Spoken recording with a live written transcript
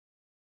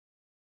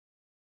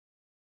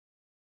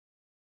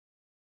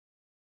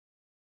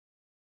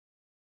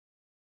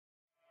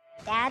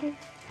Dad?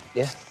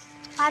 Yeah?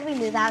 Why'd we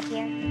move out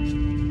here?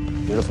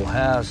 Beautiful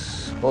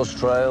house, horse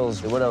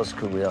trails. What else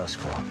could we ask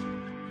for?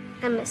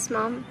 I miss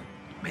Mom.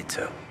 Me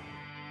too.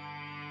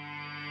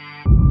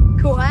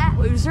 Cool hat,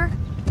 loser.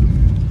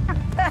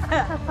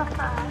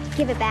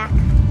 Give it back.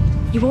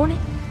 You want it?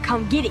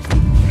 Come get it.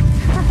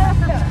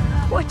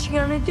 What you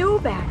gonna do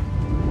about it?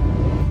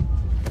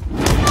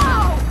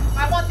 No!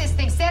 I want this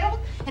thing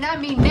settled, and I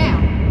mean now.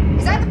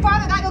 Is that the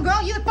father, not your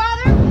girl? You the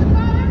father?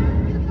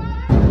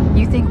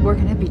 You think we're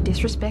gonna be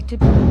disrespected?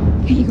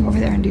 Can you go over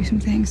there and do some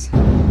things?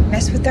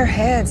 Mess with their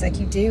heads like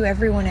you do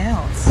everyone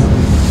else.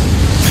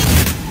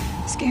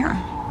 Scare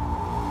them.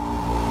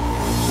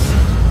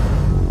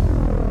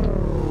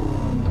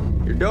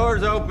 Your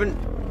door's open.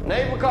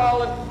 Neighbor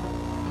calling.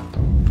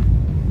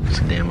 It's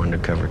a damn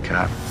undercover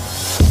cop.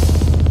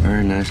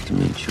 Very nice to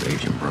meet you,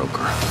 Agent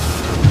Broker.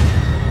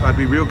 I'd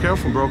be real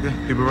careful, Broker.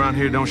 People around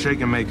here don't shake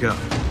and make up.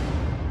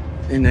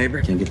 Hey,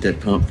 neighbor, can you get that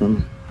pump from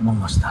me? I'm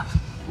almost done.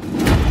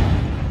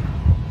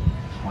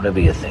 Whatever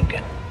you're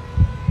thinking,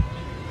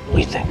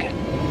 we think it.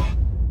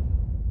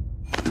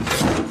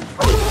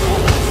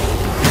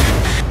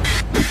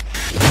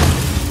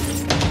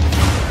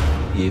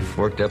 You've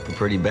worked up a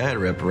pretty bad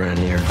rep around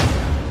here.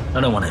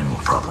 I don't want any more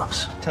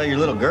problems. Tell your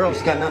little girl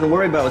she's got nothing to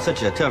worry about with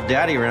such a tough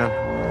daddy around.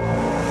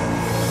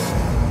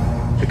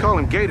 They call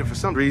him Gator for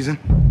some reason.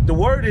 The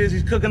word is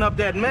he's cooking up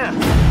that meth.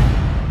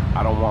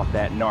 I don't want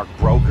that narc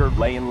broker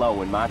laying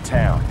low in my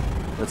town.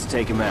 Let's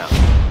take him out.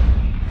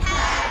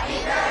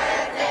 Happy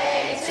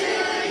birthday to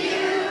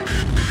you.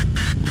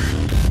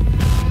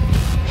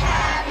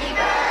 Happy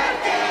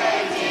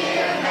birthday,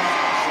 dear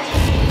Maddie.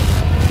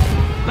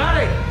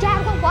 Maddie!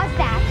 Dad, what was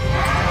that?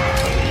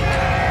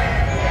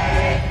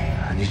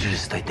 I need you to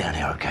stay down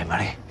here, okay,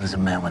 Matty? There's a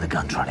man with a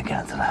gun trying to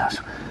get into the house.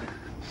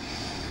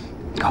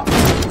 Go.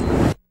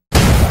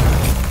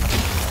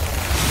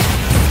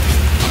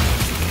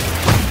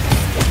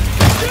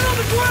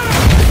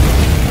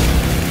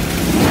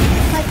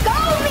 Let go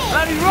of me!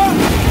 Maddie, run!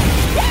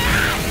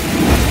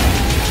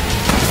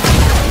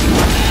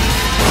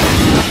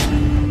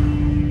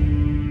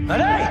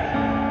 Matty!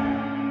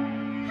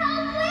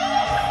 Help me!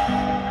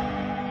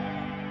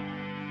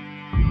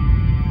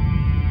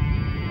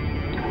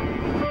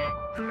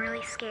 I'm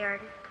really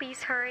scared.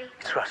 Please hurry.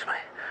 Trust me,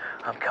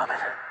 I'm coming.